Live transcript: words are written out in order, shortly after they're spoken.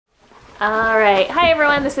All right, hi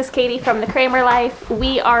everyone, this is Katie from The Kraemer Life.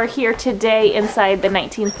 We are here today inside the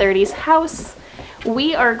 1930s house.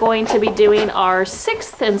 We are going to be doing our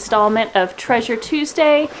 6th installment of Treasure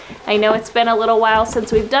Tuesday. I know it's been a little while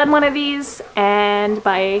since we've done one of these, and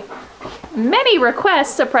by many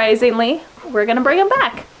requests, surprisingly, we're gonna bring them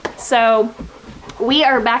back. So we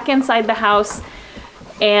are back inside the house,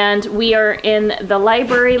 and we are in the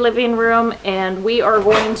library living room, and we are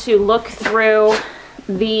going to look through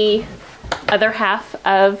the other half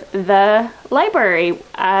of the library.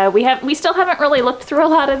 We still haven't really looked through a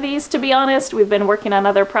lot of these, to be honest. We've been working on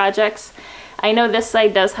other projects. I know this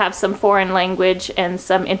side does have some foreign language and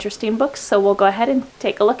some interesting books, so we'll go ahead and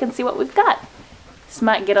take a look and see what we've got. This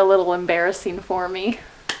might get a little embarrassing for me.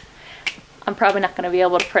 I'm probably not going to be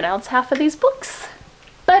able to pronounce half of these books,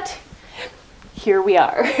 but here we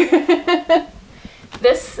are.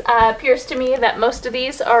 This appears to me that most of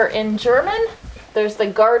these are in German. There's the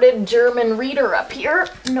guarded German reader up here.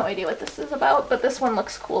 No idea what this is about, but this one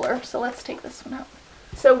looks cooler, so let's take this one out.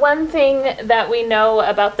 So one thing that we know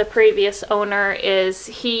about the previous owner is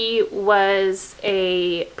he was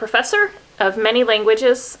a professor of many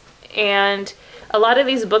languages, and a lot of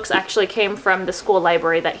these books actually came from the school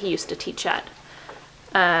library that he used to teach at.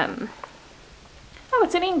 Oh,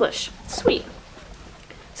 it's in English. Sweet.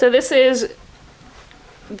 So this is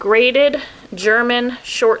graded German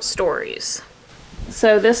short stories.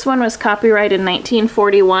 So this one was copyrighted in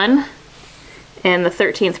 1941, and the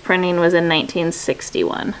 13th printing was in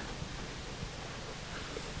 1961.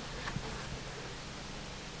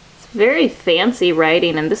 It's very fancy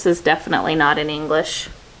writing, and this is definitely not in English.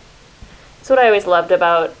 That's what I always loved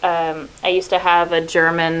about, I used to have a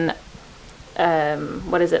German,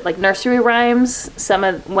 like nursery rhymes.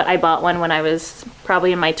 I bought one when I was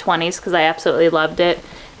probably in my 20s because I absolutely loved it,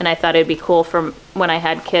 and I thought it'd be cool from when I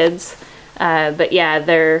had kids. But yeah,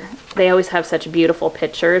 they always have such beautiful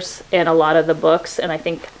pictures in a lot of the books, and I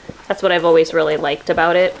think that's what I've always really liked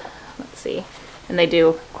about it. Let's see. And they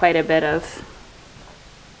do quite a bit of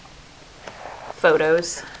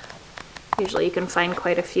photos. Usually you can find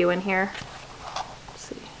quite a few in here. Let's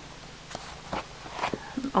see.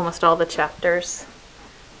 Almost all the chapters.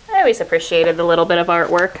 I always appreciated a little bit of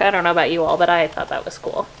artwork. I don't know about you all, but I thought that was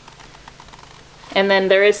cool. And then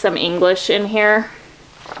there is some English in here,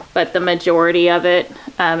 but the majority of it,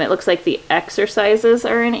 it looks like the exercises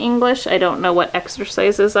are in English. I don't know what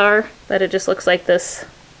exercises are, but it just looks like this,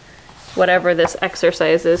 whatever this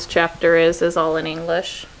exercises chapter is all in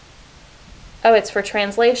English. Oh, it's for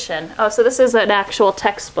translation. Oh, so this is an actual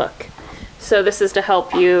textbook. So this is to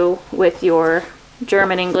help you with your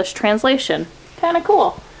German-English translation. Kind of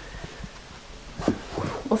cool.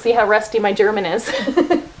 We'll see how rusty my German is.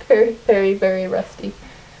 Very, very, very rusty.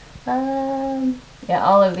 Yeah,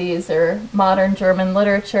 all of these are modern German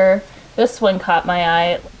literature. This one caught my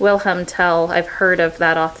eye. Wilhelm Tell, I've heard of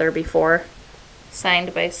that author before.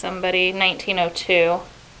 Signed by somebody, 1902.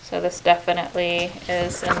 So this definitely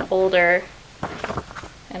is an older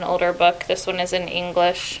book. This one is in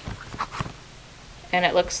English. And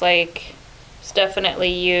it looks like it's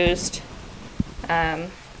definitely used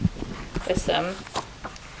with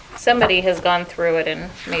somebody has gone through it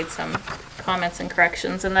and made some comments and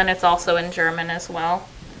corrections, and then it's also in German as well.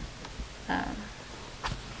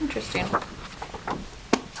 Interesting.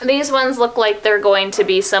 These ones look like they're going to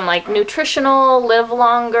be some like nutritional, live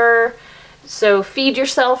longer, so feed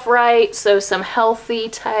yourself right, so some healthy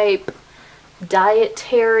type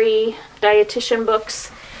dietitian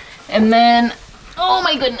books. And then, oh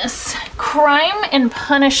my goodness, Crime and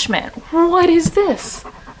Punishment. What is this?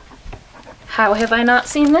 How have I not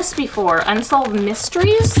seen this before? Unsolved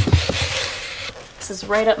Mysteries? This is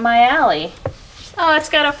right up my alley. Oh, it's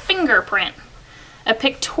got a fingerprint. A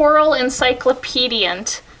pictorial encyclopedia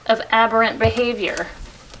of aberrant behavior.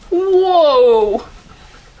 Whoa!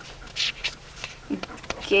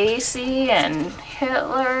 Gacy and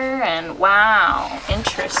Hitler and wow,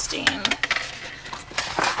 interesting.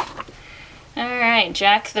 Alright,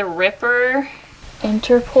 Jack the Ripper,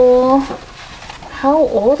 Interpol. How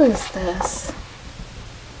old is this?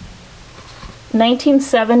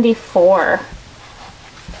 1974.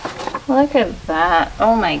 Look at that.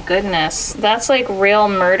 Oh my goodness. That's like real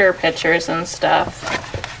murder pictures and stuff.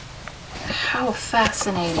 How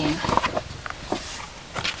fascinating.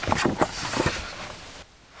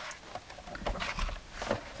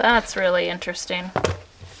 That's really interesting.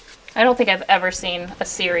 I don't think I've ever seen a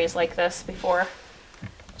series like this before.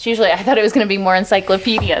 Usually I thought it was going to be more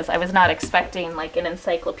encyclopedias. I was not expecting like an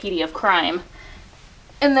encyclopedia of crime.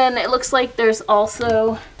 And then it looks like there's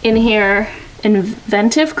also in here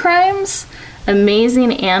inventive crimes,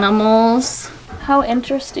 amazing animals. How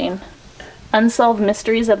interesting. Unsolved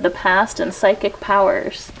Mysteries of the Past and Psychic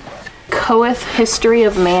Powers. Koeth History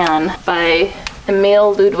of Man by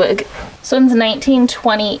Emil Ludwig. This one's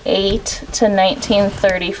 1928 to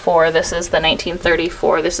 1934. This is the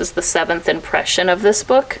 1934. This is the 7th impression of this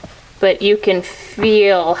book. But you can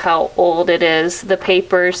feel how old it is. The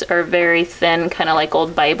papers are very thin, kind of like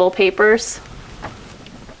old Bible papers.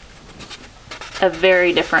 A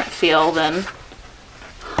very different feel than...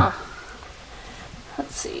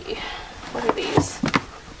 Let's see. What are these?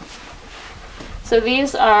 So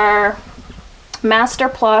these are Master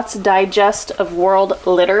Plot's Digest of World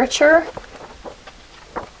Literature.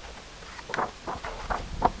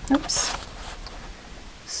 Oops.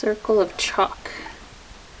 Circle of Chalk.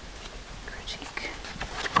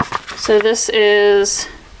 So this is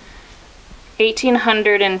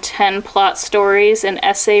 1810 plot stories and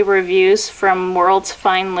essay reviews from world's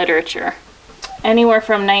fine literature. Anywhere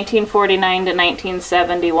from 1949 to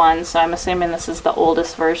 1971, so I'm assuming this is the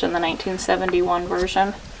oldest version, the 1971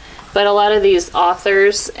 version. But a lot of these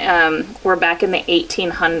authors were back in the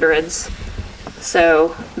 1800s,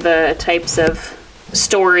 so the types of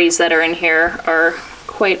stories that are in here are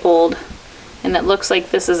quite old. And it looks like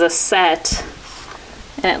this is a set,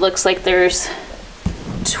 and it looks like there's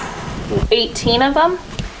 18 of them.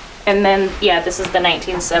 And then, yeah, this is the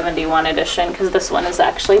 1971 edition, because this one is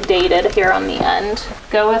actually dated here on the end.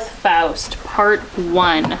 Goeth Faust, Part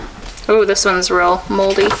 1. Oh, this one's real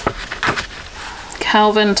moldy.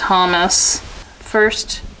 Calvin Thomas,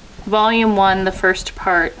 Volume 1, the first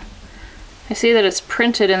part. I see that it's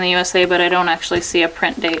printed in the USA, but I don't actually see a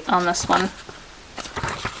print date on this one.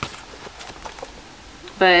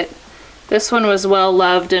 But this one was well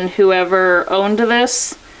loved, and whoever owned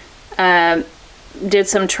this did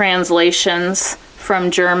some translations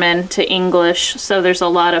from German to English, so there's a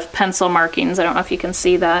lot of pencil markings. I don't know if you can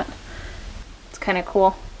see that. It's kind of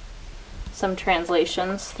cool. Some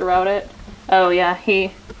translations throughout it. Oh yeah,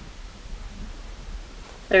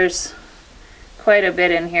 there's quite a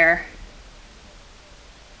bit in here.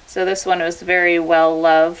 So this one was very well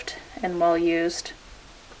loved and well used.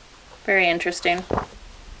 Very interesting.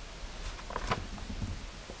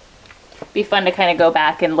 Be fun to kind of go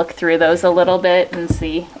back and look through those a little bit and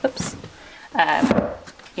see, oops,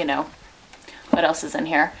 you know, what else is in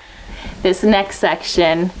here. This next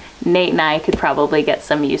section, Nate and I could probably get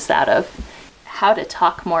some use out of. How to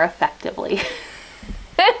talk more effectively.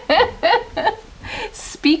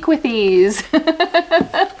 Speak with ease.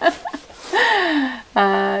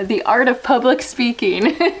 The art of public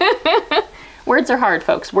speaking. Words are hard,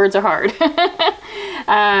 folks. Words are hard.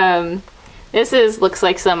 This looks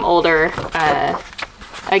like some older,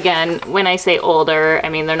 again, when I say older, I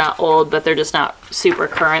mean they're not old, but they're just not super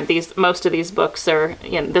current. Most of these books are,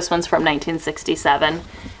 you know, this one's from 1967,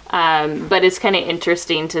 but it's kind of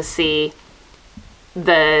interesting to see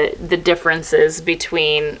the differences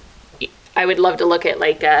between. I would love to look at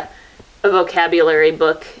like a vocabulary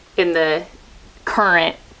book in the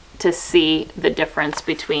current to see the difference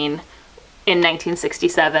between in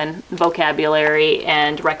 1967 vocabulary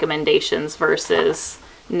and recommendations versus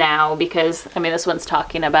now, because I mean this one's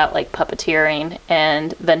talking about like puppeteering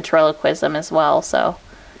and ventriloquism as well, so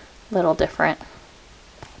a little different.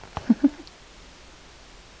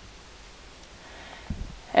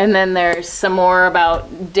 And then there's some more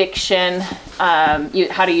about diction, how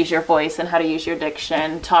to use your voice and how to use your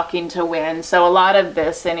diction, talking to win. So a lot of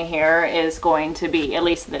this in here is going to be, at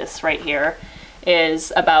least this right here,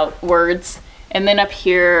 is about words. And then up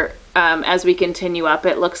here, as we continue up,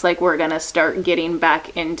 it looks like we're going to start getting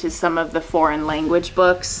back into some of the foreign language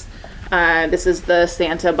books. This is the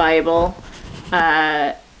Santa Bible,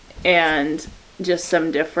 and just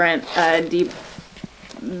some different deep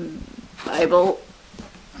Bible.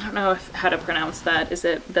 I don't know how to pronounce that. Is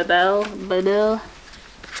it Babel? Babel?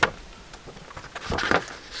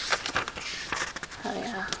 Oh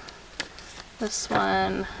yeah. This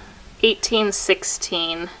one,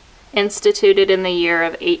 1816. Instituted in the year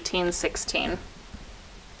of 1816.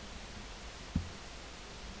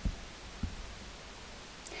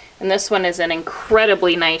 And this one is in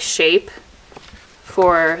incredibly nice shape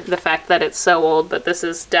for the fact that it's so old, but this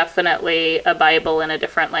is definitely a Bible in a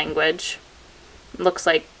different language. Looks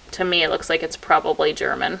like, to me, it looks like it's probably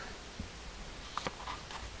German.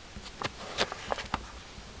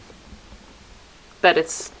 But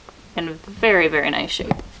it's in very, very nice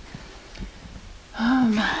shape.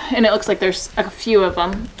 And it looks like there's a few of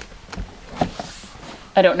them.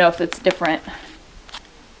 I don't know if it's different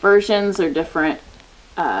versions or different,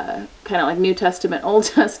 kind of like New Testament, Old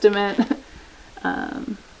Testament.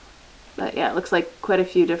 But yeah, it looks like quite a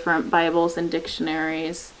few different Bibles and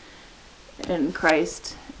dictionaries in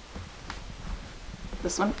Christ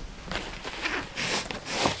this one.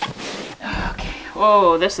 Okay.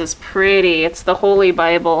 Whoa, this is pretty. It's the Holy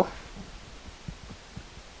Bible.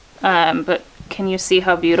 But can you see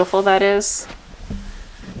how beautiful that is?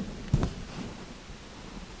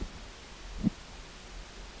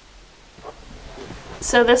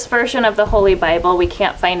 So this version of the Holy Bible, we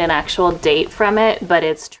can't find an actual date from it, but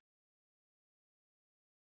it's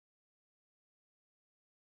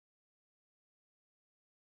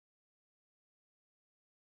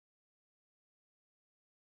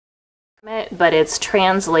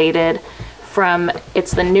translated from,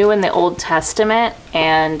 it's the New and the Old Testament,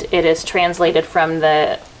 and it is translated from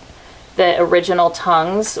the original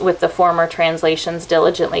tongues with the former translations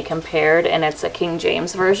diligently compared, and it's a King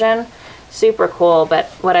James version. Super cool. But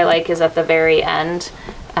what I like is at the very end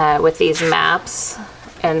with these maps,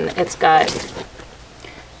 and it's got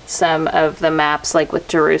some of the maps like with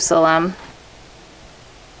Jerusalem.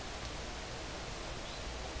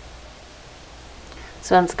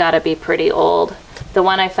 So it's got to be pretty old. The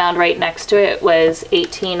one I found right next to it was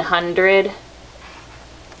 1800,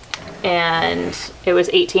 and it was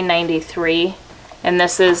 1893, and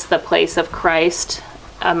this is The Place of Christ,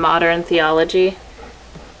 a Modern Theology.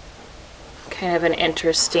 Kind of an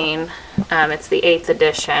interesting, it's the 8th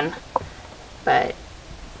edition, but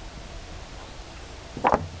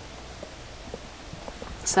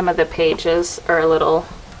some of the pages are a little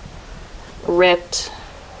ripped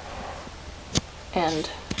and,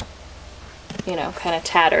 you know, kind of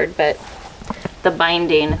tattered, but the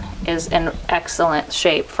binding is in excellent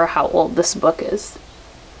shape for how old this book is.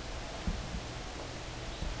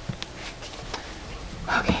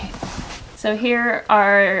 Okay, so here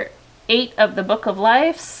are 8 of the Book of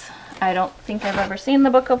Lives. I don't think I've ever seen the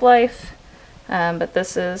Book of Life, but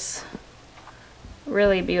this is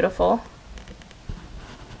really beautiful.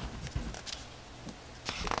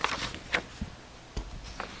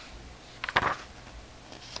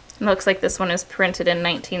 It looks like this one is printed in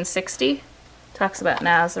 1960. Talks about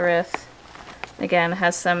Nazareth. Again,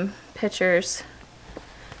 has some pictures.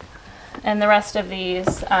 And the rest of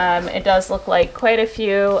these, it does look like quite a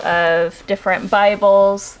few of different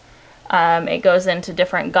Bibles. It goes into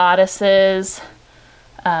different goddesses.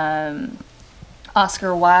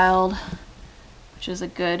 Oscar Wilde, which is a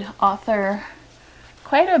good author.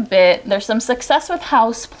 Quite a bit. There's some success with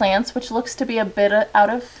house plants, which looks to be a bit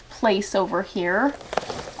out of place over here.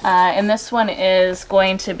 And this one is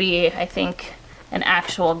going to be, I think, an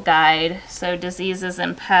actual guide. So diseases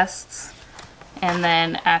and pests, and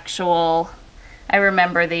then actual, I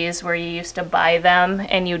remember these where you used to buy them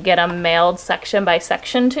and you'd get them mailed section by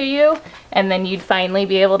section to you, and then you'd finally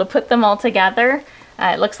be able to put them all together.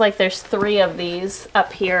 It looks like there's 3 of these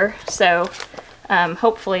up here, so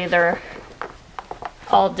hopefully they're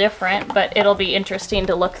all different, but it'll be interesting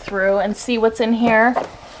to look through and see what's in here.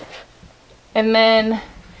 And then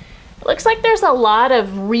looks like there's a lot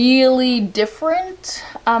of really different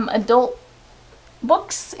adult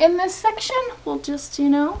books in this section. We'll just, you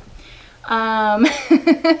know. And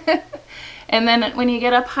then when you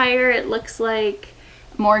get up higher, it looks like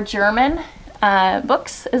more German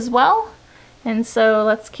books as well. And so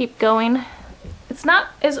let's keep going. It's not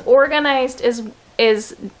as organized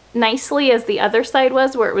as nicely as the other side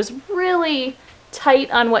was, where it was really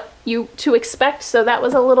tight on what you to expect. So that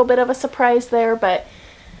was a little bit of a surprise there, but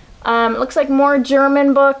it looks like more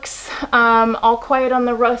German books, All Quiet on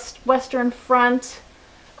the Western Front.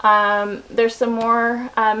 There's some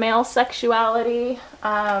more male sexuality.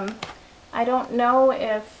 I don't know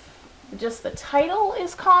if just the title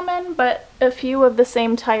is common, but a few of the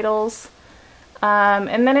same titles.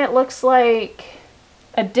 And then it looks like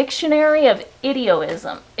a dictionary of idioms.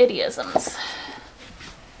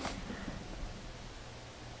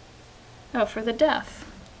 Oh, for the deaf.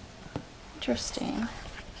 Interesting.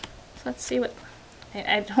 So let's see what,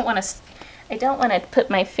 I don't want to put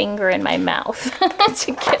my finger in my mouth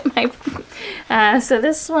to get my, so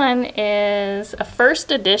this one is a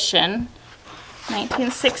first edition,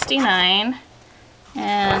 1969,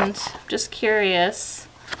 and I'm just curious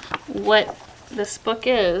what this book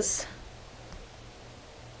is.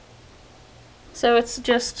 So it's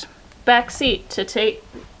just backseat, to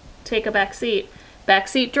take a back seat.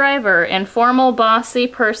 Backseat driver, informal, bossy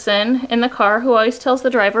person in the car who always tells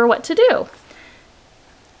the driver what to do.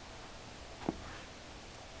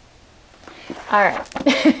 All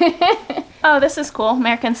right. Oh, this is cool.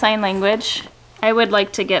 American Sign Language. I would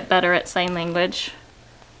like to get better at sign language.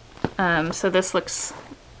 So this looks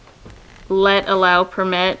let, allow,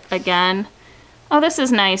 permit again. Oh, this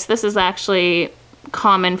is nice. This is actually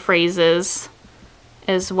common phrases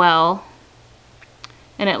as well.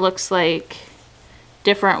 And it looks like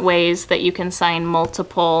different ways that you can sign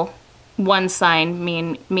multiple, one sign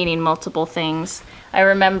meaning multiple things.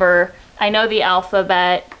 I know the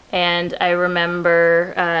alphabet, and I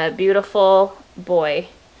remember beautiful boy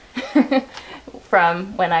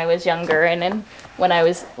from when I was younger and then when I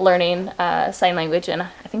was learning sign language, and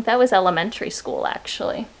I think that was elementary school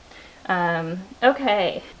actually.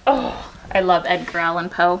 Okay. Oh, I love Edgar Allan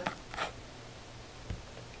Poe.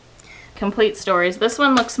 Complete Stories. This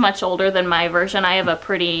one looks much older than my version. I have a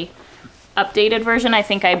pretty updated version. I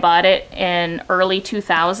think I bought it in early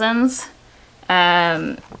 2000s.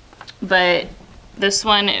 But this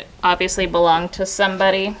one obviously belonged to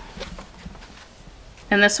somebody.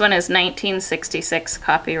 And this one is 1966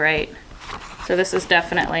 copyright. So this is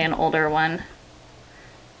definitely an older one.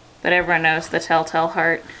 But everyone knows The Telltale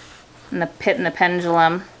Heart and The Pit and the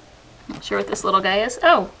Pendulum. Not sure what this little guy is.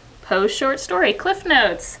 Oh, Poe's short story, Cliff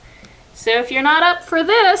Notes. So if you're not up for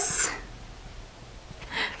this,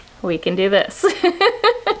 we can do this.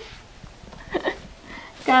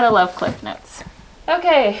 Gotta love Cliff Notes.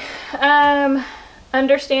 Okay,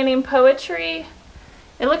 understanding poetry.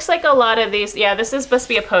 It looks like a lot of these, yeah, this is supposed to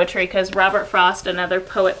be a poetry because Robert Frost, another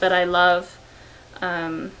poet that I love,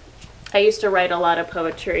 I used to write a lot of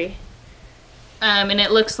poetry. And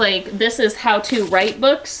it looks like this is how to write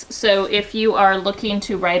books. So if you are looking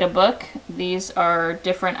to write a book, these are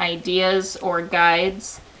different ideas or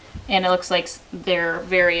guides. And it looks like they're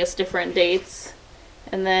various different dates.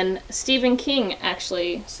 And then Stephen King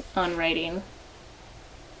actually on writing.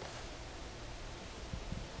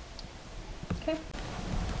 Okay.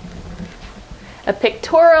 A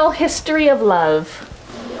pictorial history of love.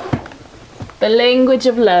 The language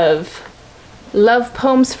of love. Love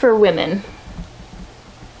poems for women.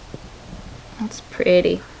 That's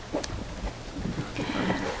pretty.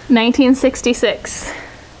 1966.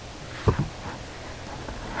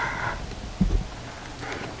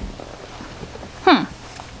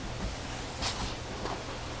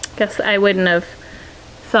 Guess I wouldn't have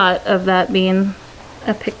thought of that being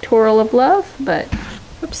a pictorial of love, but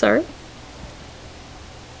oops, sorry.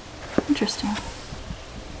 Interesting.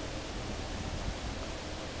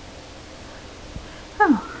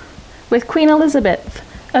 Oh, with Queen Elizabeth.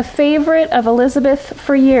 A favorite of Elizabeth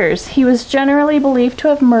for years, he was generally believed to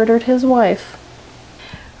have murdered his wife.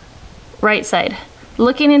 Right side.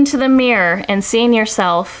 Looking into the mirror and seeing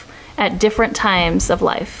yourself at different times of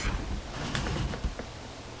life.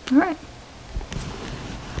 All right.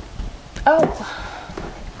 Oh.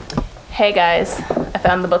 Hey guys, I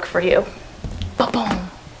found the book for you. Ba-boom.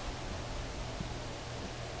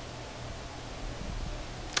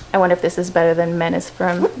 I wonder if this is better than Men Are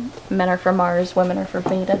From Mars, Women Are From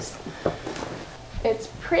Venus. It's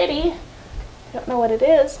pretty. I don't know what it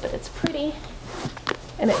is, but it's pretty.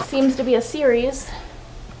 And it seems to be a series.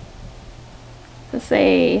 Does it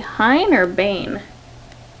say Hine or Bane?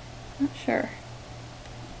 Not sure.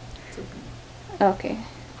 Okay.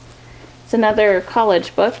 It's another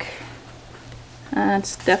college book.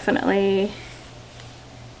 It's definitely...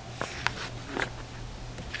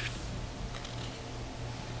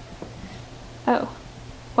 Oh,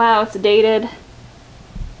 wow, it's dated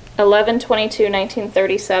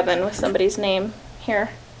 11/22/1937 with somebody's name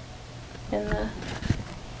here in the...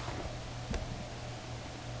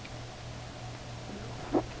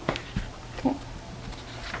 Okay.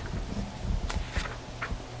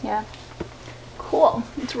 Yeah. Cool.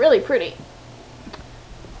 It's really pretty.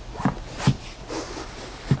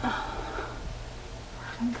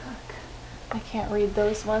 I can't read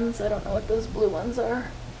those ones. I don't know what those blue ones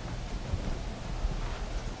are.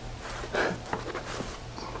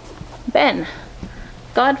 Ben.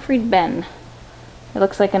 Gottfried Benn. It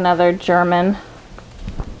looks like another German.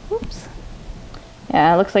 Oops.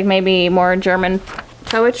 Yeah, it looks like maybe more German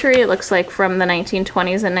poetry. It looks like from the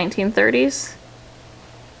 1920s and 1930s.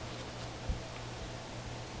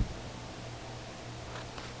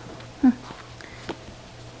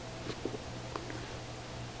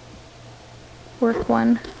 Work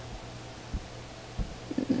one.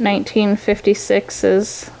 1956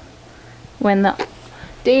 is when the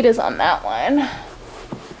date is on that one.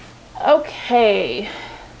 Okay.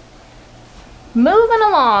 Moving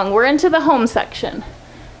along, we're into the home section.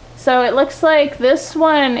 So it looks like this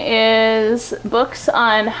one is books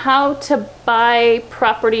on how to buy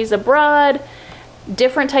properties abroad,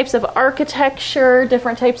 different types of architecture,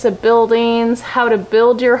 different types of buildings, how to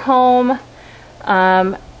build your home,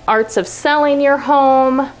 arts of selling your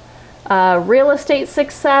home, real estate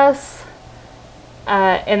success,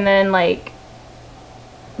 and then like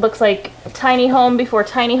looks like tiny home before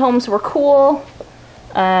tiny homes were cool.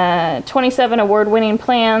 27 award-winning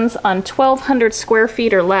plans on 1,200 square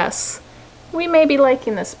feet or less. we may be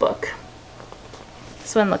liking this book.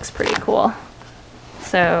 This one looks pretty cool.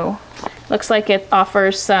 So, looks like it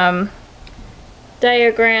offers some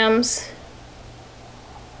diagrams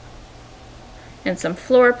and some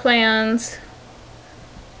floor plans.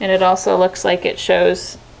 And it also looks like it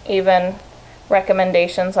shows even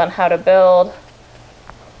recommendations on how to build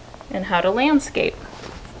and how to landscape.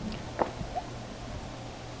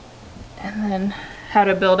 And then how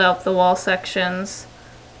to build out the wall sections.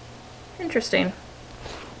 Interesting.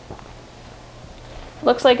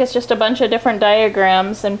 Looks like it's just a bunch of different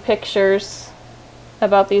diagrams and pictures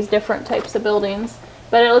about these different types of buildings.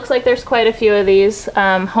 But it looks like there's quite a few of these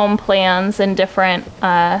home plans and different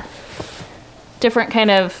different kind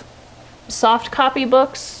of soft copy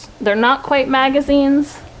books. They're not quite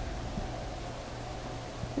magazines.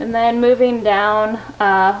 And then moving down,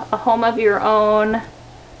 a home of your own,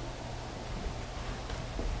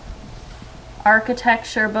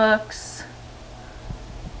 architecture books,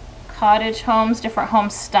 cottage homes, different home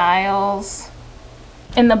styles.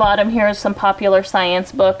 In the bottom here is some popular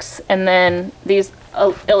science books, and then these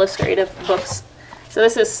illustrative books. So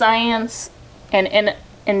this is Science and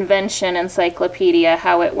Invention Encyclopedia,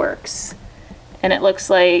 how it works. And it looks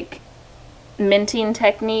like minting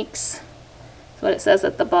techniques. That's what it says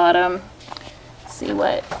at the bottom. Let's see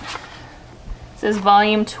what it says,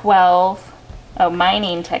 volume 12. Oh,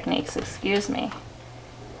 mining techniques, excuse me.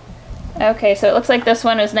 Okay, so it looks like this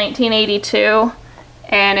one is 1982,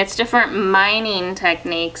 and it's different mining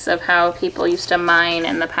techniques of how people used to mine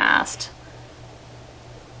in the past.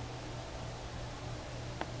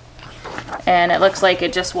 And it looks like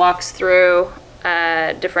it just walks through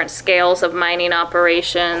different scales of mining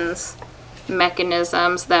operations,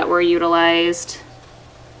 mechanisms that were utilized.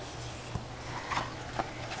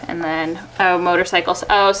 And then, oh, motorcycles.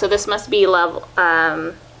 Oh, so this must be level,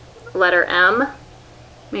 letter M.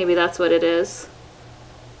 Maybe that's what it is.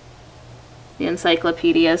 The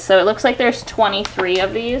encyclopedias. So it looks like there's 23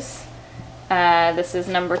 of these. This is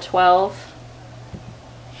number 12.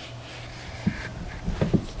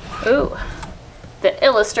 Ooh, the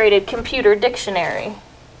Illustrated Computer Dictionary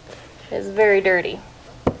is very dirty.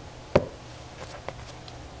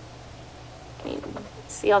 Can you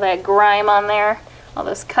see all that grime on there? All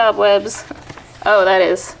those cobwebs. Oh, that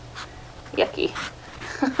is yucky.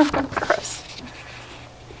 Gross.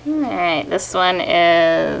 Alright, this one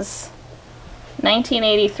is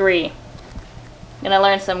 1983. I'm gonna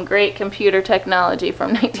learn some great computer technology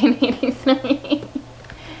from 1983.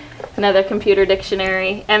 Another computer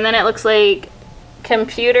dictionary. And then it looks like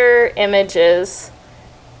computer images,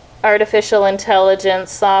 artificial intelligence,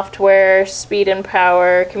 software, speed and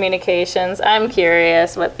power, communications. I'm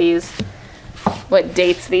curious what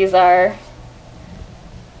dates these are.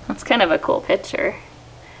 That's kind of a cool picture.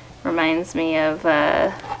 Reminds me of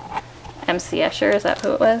MC Escher, is that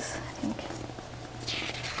who it was? I think.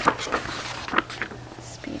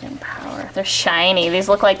 Speed and power. They're shiny. These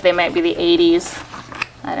look like they might be the 80s.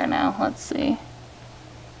 I don't know. Let's see.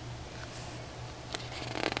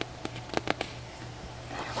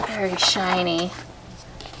 Very shiny.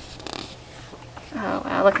 Oh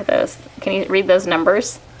wow, look at those. Can you read those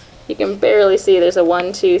numbers? You can barely see. There's a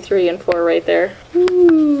 1, 2, 3, and 4 right there.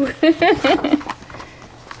 Ooh.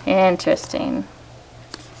 Interesting.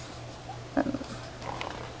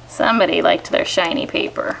 Somebody liked their shiny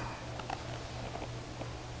paper.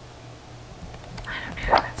 I don't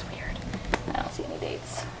know, that's weird. I don't see any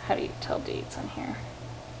dates. How do you tell dates on here?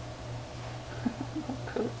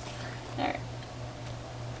 Alright.